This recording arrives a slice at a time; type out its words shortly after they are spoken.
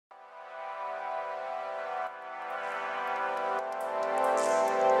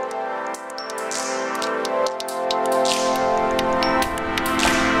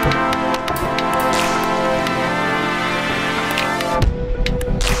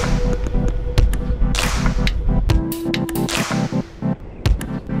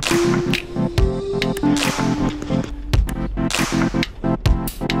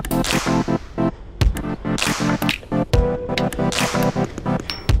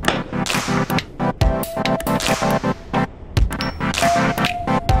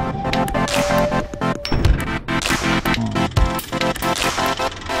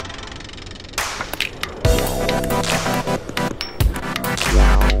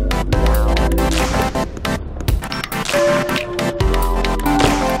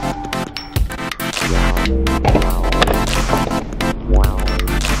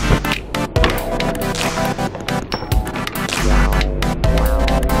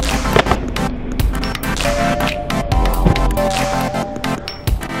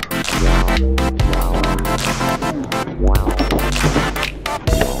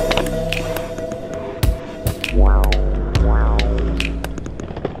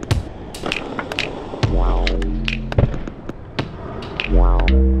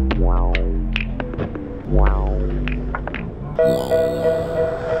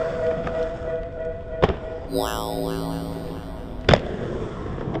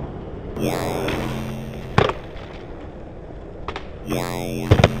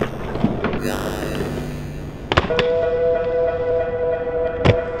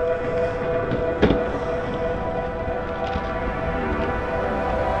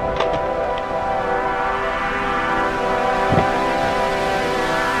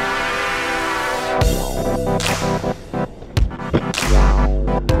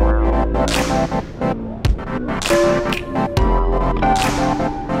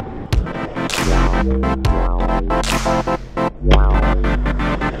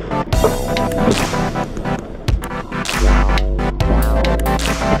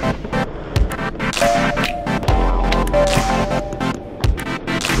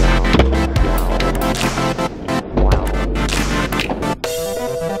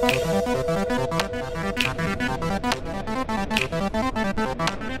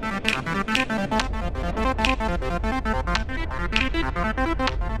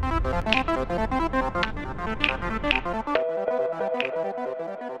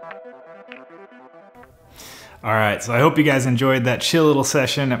All right, so I hope you guys enjoyed that chill little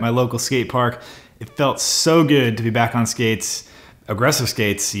session at my local skate park. It felt so good to be back on skates, aggressive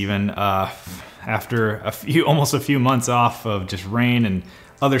skates even, after almost a few months off of just rain and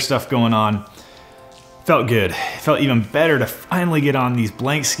other stuff going on. Felt good. It felt even better to finally get on these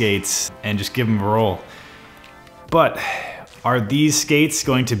blank skates and just give them a roll. But are these skates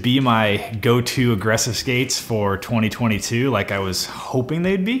going to be my go-to aggressive skates for 2022 like I was hoping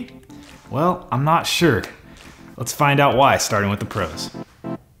they'd be? Well, I'm not sure. Let's find out why, starting with the pros.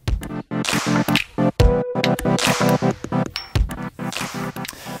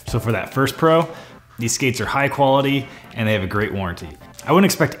 So for that first pro, these skates are high quality and they have a great warranty. I wouldn't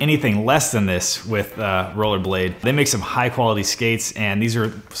expect anything less than this with Rollerblade. They make some high quality skates, and these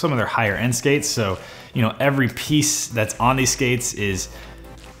are some of their higher end skates. So, you know, every piece that's on these skates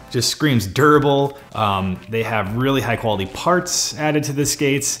just screams durable. They have really high quality parts added to the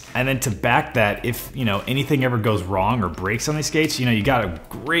skates. And then to back that, if you know anything ever goes wrong or breaks on these skates, you know, you got a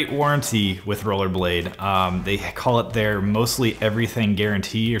great warranty with Rollerblade. They call it their mostly everything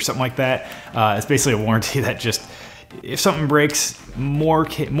guarantee or something like that. It's basically a warranty that just, if something breaks, more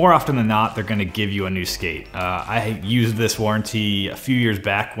often than not, they're gonna give you a new skate. I used this warranty a few years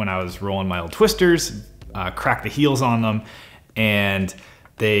back when I was rolling my old twisters, cracked the heels on them, and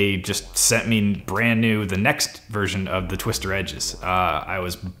they just sent me brand new, the next version of the twister edges. I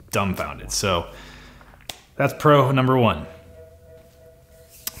was dumbfounded. So that's pro number one.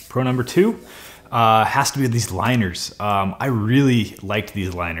 Pro number two has to be these liners. I really liked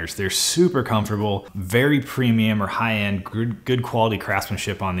these liners. They're super comfortable, very premium or high-end, good quality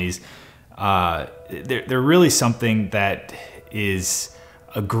craftsmanship on these. They're really something that is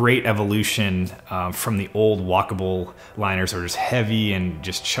a great evolution from the old walkable liners that are just heavy and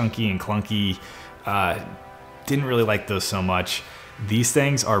just chunky and clunky. Didn't really like those so much. These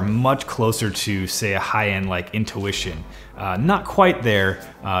things are much closer to, say, a high-end like Intuition. Not quite there,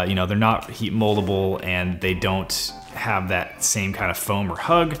 you know, they're not heat moldable and they don't have that same kind of foam or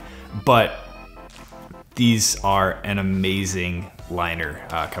hug, but these are an amazing liner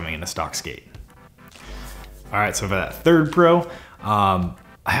coming in a stock skate. All right, so for that third pro,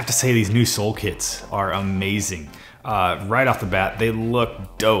 I have to say these new sole kits are amazing. Right off the bat, they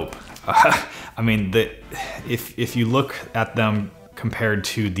look dope. I mean, if you look at them compared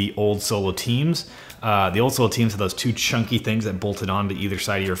to the old Solo teams have those two chunky things that bolted onto either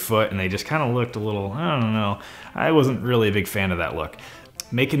side of your foot, and they just kind of looked a little, I don't know. I wasn't really a big fan of that look.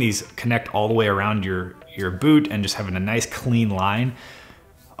 Making these connect all the way around your boot and just having a nice clean line,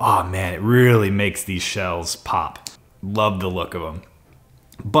 oh man, it really makes these shells pop. Love the look of them.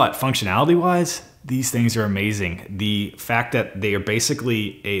 But functionality-wise, these things are amazing. The fact that they are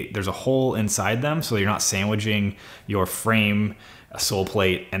basically there's a hole inside them, so you're not sandwiching your frame, a sole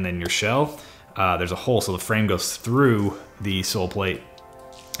plate, and then your shell. There's a hole, so the frame goes through the sole plate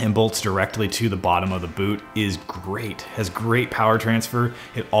and bolts directly to the bottom of the boot is great. Has great power transfer.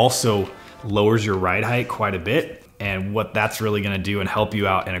 It also lowers your ride height quite a bit. And what that's really gonna do and help you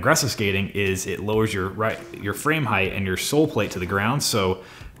out in aggressive skating is it lowers your frame height and your sole plate to the ground. So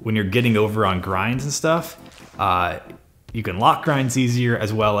when you're getting over on grinds and stuff, you can lock grinds easier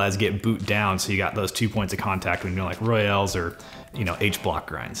as well as get boot down. So you got those 2 points of contact when you're doing like Royales or, you know, H-block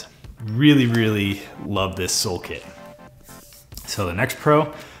grinds. Really, really love this sole kit. So the next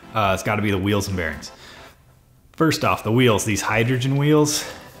pro, it's gotta be the wheels and bearings. First off, the wheels, these hydrogen wheels.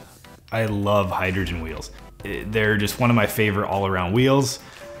 I love hydrogen wheels. They're just one of my favorite all-around wheels.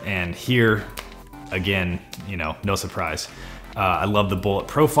 And here, again, you know, no surprise. I love the bullet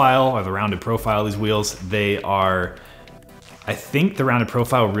profile or the rounded profile of these wheels. They are I think the rounded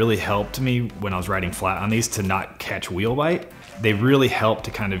profile really helped me when I was riding flat on these to not catch wheel bite. They really help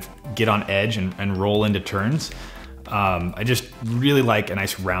to kind of get on edge and roll into turns. I just really like a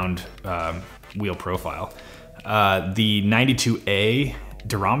nice round wheel profile. The 92A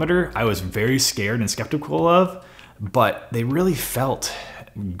durometer, I was very scared and skeptical of, but they really felt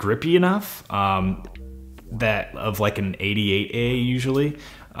grippy enough that of like an 88A usually.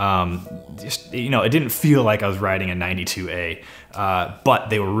 Just, you know, it didn't feel like I was riding a 92A, but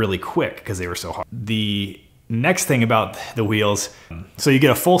they were really quick because they were so hard. The next thing about the wheels, so you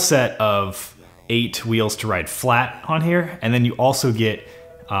get a full set of 8 wheels to ride flat on here, and then you also get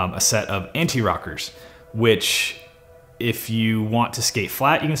a set of anti-rockers, which if you want to skate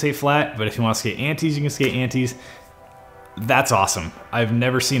flat, you can skate flat, but if you want to skate antis, you can skate antis. That's awesome. I've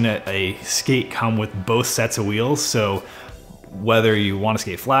never seen a skate come with both sets of wheels, so whether you want to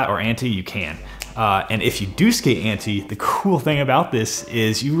skate flat or anti, you can. And if you do skate anti, the cool thing about this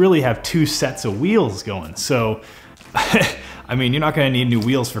is you really have 2 sets of wheels going. So, I mean, you're not gonna need new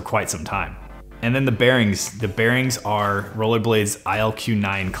wheels for quite some time. And then the bearings. The bearings are Rollerblade's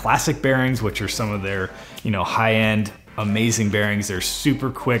ILQ9 classic bearings, which are some of their, you know, high-end, amazing bearings. They're super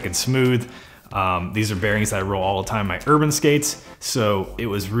quick and smooth. These are bearings that I roll all the time on my urban skates. So it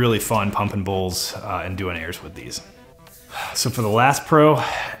was really fun pumping bowls and doing airs with these. So for the last pro,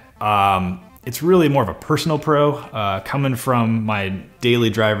 it's really more of a personal pro, coming from my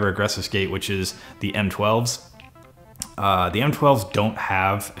daily driver aggressive skate, which is the M12s. The M12s don't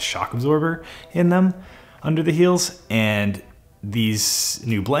have a shock absorber in them under the heels, and these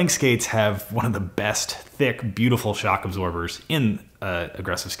new blank skates have one of the best, thick, beautiful shock absorbers in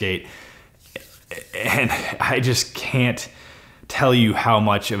aggressive skate. And I just can't tell you how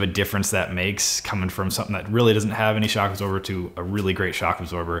much of a difference that makes coming from something that really doesn't have any shock absorber to a really great shock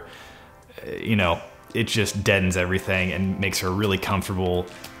absorber. You know, it just deadens everything and makes for a really comfortable,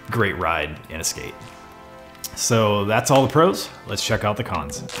 great ride in a skate. So that's all the pros. Let's check out the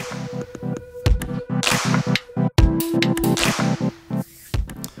cons.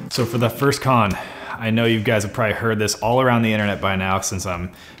 So for the first con, I know you guys have probably heard this all around the internet by now since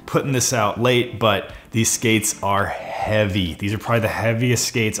I'm putting this out late, but these skates are heavy. These are probably the heaviest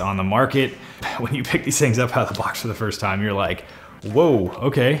skates on the market. When you pick these things up out of the box for the first time, you're like, whoa,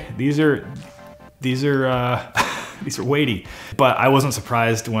 okay, these are these are weighty. But I wasn't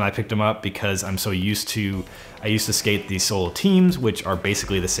surprised when I picked them up because I'm so used to, I used to skate these solo teams, which are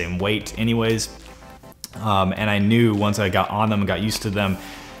basically the same weight anyways. And I knew once I got on them and got used to them,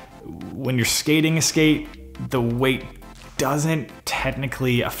 when you're skating a skate, the weight doesn't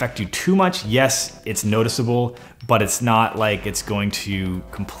technically affect you too much. Yes, it's noticeable, but it's not like it's going to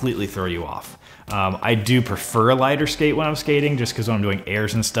completely throw you off. I do prefer a lighter skate when I'm skating, just because when I'm doing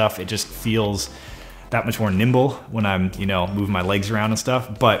airs and stuff, it just feels that much more nimble when I'm, you know, moving my legs around and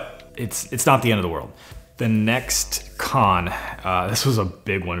stuff, but it's not the end of the world. The next con, this was a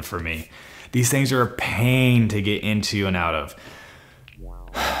big one for me. These things are a pain to get into and out of.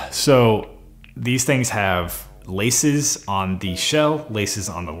 So these things have laces on the shell, laces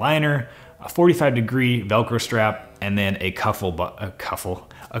on the liner, a 45-degree Velcro strap, and then a cuff buckle.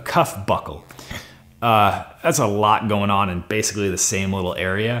 That's a lot going on in basically the same little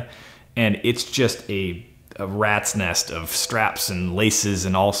area. And it's just a rat's nest of straps and laces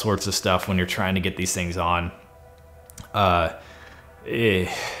and all sorts of stuff when you're trying to get these things on.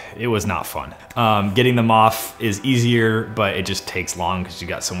 It was not fun. Getting them off is easier, but it just takes long because you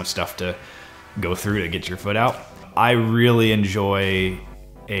got so much stuff to go through to get your foot out. I really enjoy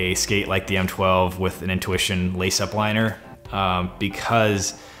a skate like the M12 with an Intuition lace-up liner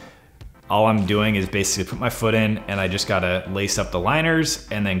because all I'm doing is basically put my foot in and I just gotta lace up the liners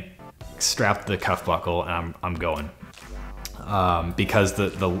and then strap the cuff buckle and I'm going. Because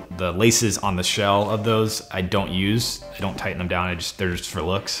the laces on the shell of those I don't use. I don't tighten them down. They're just for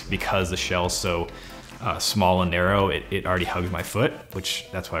looks because the shell's so small and narrow. It already hugs my foot, which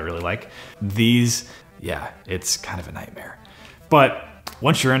that's what I really like. These, yeah, it's kind of a nightmare. But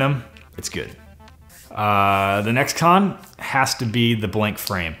once you're in them, it's good. The next con has to be the blank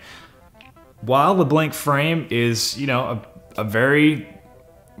frame. While the blank frame is, you know, a very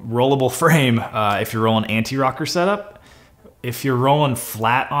rollable frame if you're rolling anti-rocker setup, if you're rolling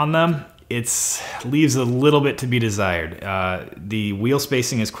flat on them, it leaves a little bit to be desired. The wheel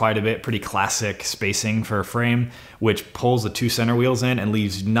spacing is quite a bit, pretty classic spacing for a frame, which pulls the 2 center wheels in and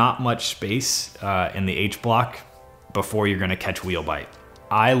leaves not much space in the H block before you're gonna catch wheel bite.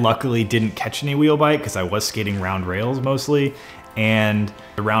 I luckily didn't catch any wheel bite because I was skating round rails mostly, and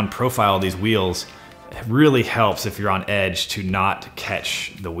the round profile of these wheels really helps if you're on edge to not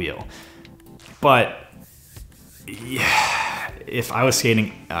catch the wheel. But yeah, if I was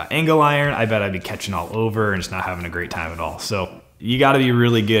skating angle iron, I bet I'd be catching all over and just not having a great time at all. So you gotta be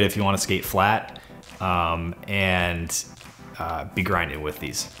really good if you wanna skate flat and be grinding with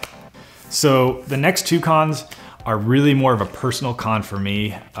these. So the next two cons are really more of a personal con for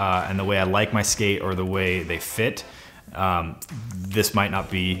me and the way I like my skate or the way they fit. This might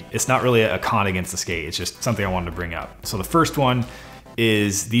not be, it's not really a con against the skate, it's just something I wanted to bring up. So the first one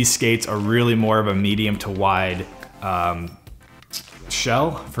is these skates are really more of a medium to wide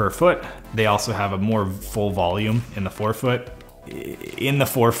shell for a foot. They also have a more full volume in the forefoot. In the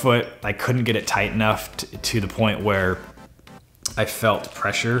forefoot, I couldn't get it tight enough to the point where I felt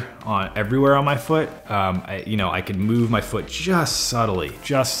pressure on everywhere on my foot. I could move my foot just subtly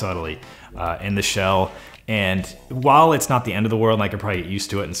in the shell. And while it's not the end of the world and I could probably get used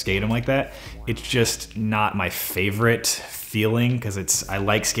to it and skate them like that, it's just not my favorite feeling because I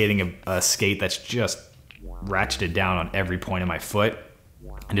like skating a skate that's just ratcheted down on every point of my foot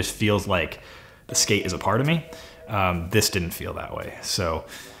and just feels like the skate is a part of me. This didn't feel that way. So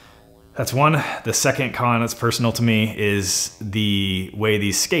that's one. The second con that's personal to me is the way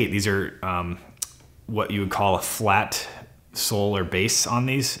these skate. These are what you would call a flat sole or base on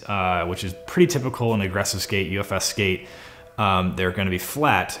these, which is pretty typical in aggressive skate, UFS skate. They're going to be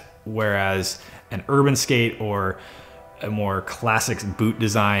flat, whereas an urban skate or a more classic boot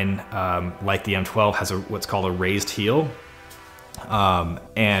design like the M12 has what's called a raised heel.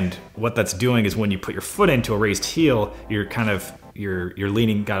 And what that's doing is when you put your foot into a raised heel, you're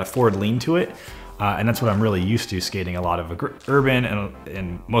leaning, got a forward lean to it. And that's what I'm really used to skating a lot of urban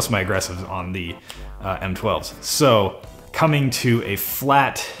and most of my aggressives on the M12s. So coming to a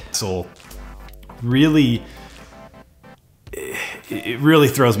flat sole really, it really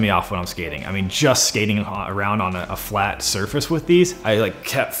throws me off when I'm skating. I mean, just skating around on a flat surface with these, I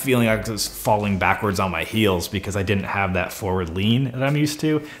kept feeling like I was falling backwards on my heels because I didn't have that forward lean that I'm used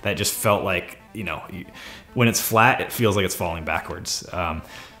to. That just felt like, when it's flat, it feels like it's falling backwards.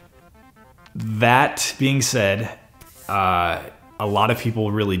 That being said, a lot of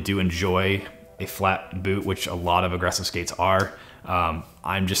people really do enjoy a flat boot, which a lot of aggressive skates are.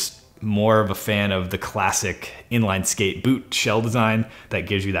 I'm just more of a fan of the classic inline skate boot shell design that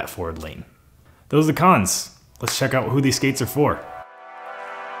gives you that forward lean. Those are the cons. Let's check out who these skates are for.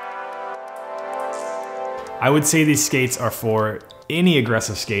 I would say these skates are for any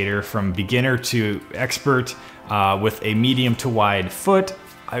aggressive skater from beginner to expert with a medium to wide foot.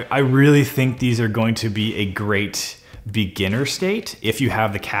 I really think these are going to be a great beginner skate if you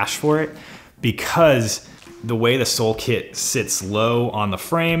have the cash for it, because the way the sole kit sits low on the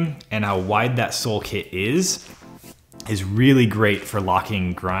frame and how wide that sole kit is really great for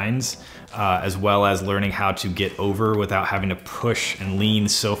locking grinds, as well as learning how to get over without having to push and lean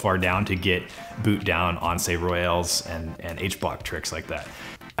so far down to get boot down on, say, Royales and H-block tricks like that.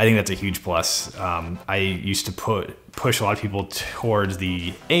 I think that's a huge plus. I used to push a lot of people towards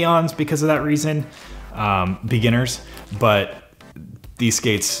the Aeons because of that reason, beginners, but these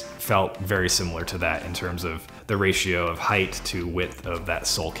skates felt very similar to that in terms of the ratio of height to width of that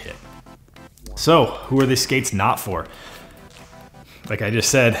sole kit. So who are these skates not for? Like I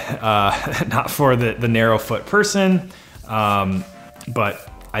just said, not for the narrow foot person, but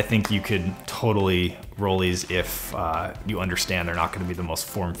I think you could totally roll these if you understand they're not going to be the most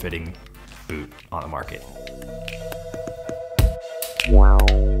form-fitting boot on the market.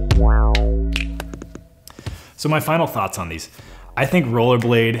 So my final thoughts on these. I think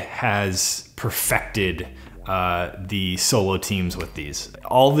Rollerblade has perfected the solo teams with these.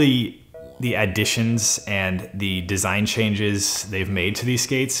 All the additions and the design changes they've made to these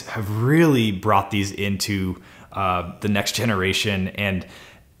skates have really brought these into the next generation, and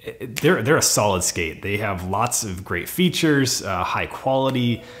they're a solid skate. They have lots of great features, high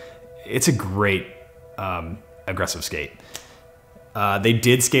quality. It's a great aggressive skate. They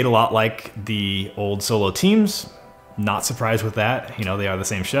did skate a lot like the old solo teams. Not surprised with that. They are the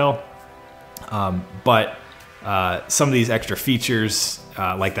same shell. But some of these extra features,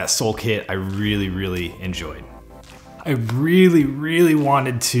 like that sole kit, I really enjoyed. I really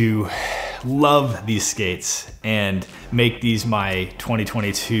wanted to love these skates and make these my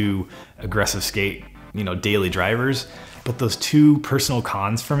 2022 aggressive skate, daily drivers. But those two personal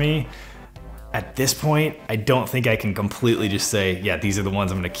cons for me, at this point, I don't think I can completely just say, yeah, these are the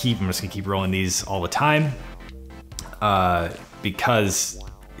ones I'm gonna keep. I'm just gonna keep rolling these all the time. Because,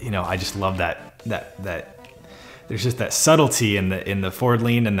 I just love that there's just that subtlety in the forward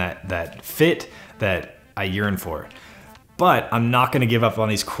lean and that fit that I yearn for. But I'm not gonna give up on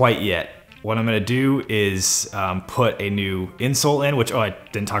these quite yet. What I'm gonna do is put a new insole in, which, I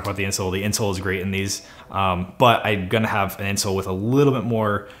didn't talk about the insole. The insole is great in these. but I'm gonna have an insole with a little bit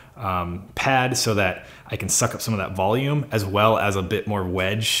more pad so that I can suck up some of that volume, as well as a bit more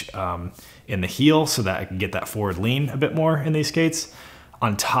wedge in the heel so that I can get that forward lean a bit more in these skates.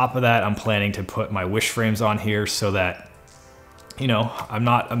 On top of that, I'm planning to put my wish frames on here so that, you know, I'm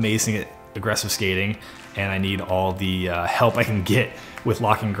not amazing at aggressive skating and I need all the help I can get with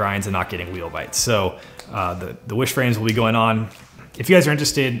locking grinds and not getting wheel bites. So the wish frames will be going on. If you guys are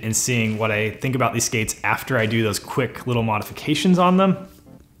interested in seeing what I think about these skates after I do those quick little modifications on them,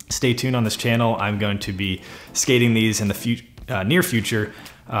 stay tuned on this channel. I'm going to be skating these in the near future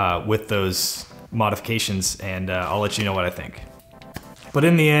with those modifications, and I'll let you know what I think. But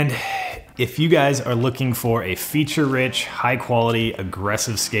in the end, if you guys are looking for a feature-rich, high-quality,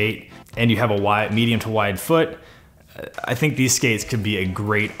 aggressive skate, and you have a medium to wide foot, I think these skates could be a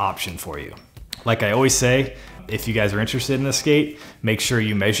great option for you. Like I always say, if you guys are interested in this skate, make sure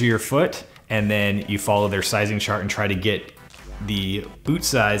you measure your foot and then you follow their sizing chart and try to get the boot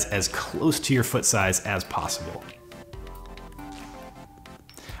size as close to your foot size as possible.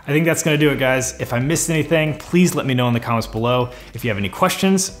 I think that's gonna do it, guys. If I missed anything, please let me know in the comments below. If you have any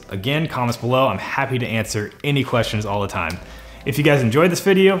questions, again, comments below. I'm happy to answer any questions all the time. If you guys enjoyed this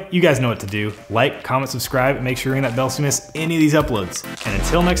video, you guys know what to do. Like, comment, subscribe, and make sure you ring that bell so you miss any of these uploads. And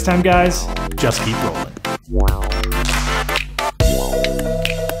until next time, guys, just keep rolling.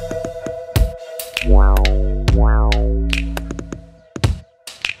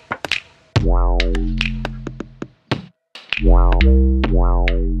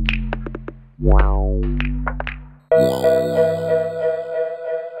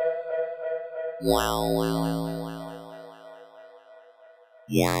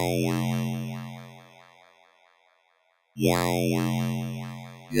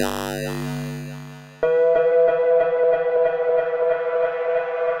 Yeah.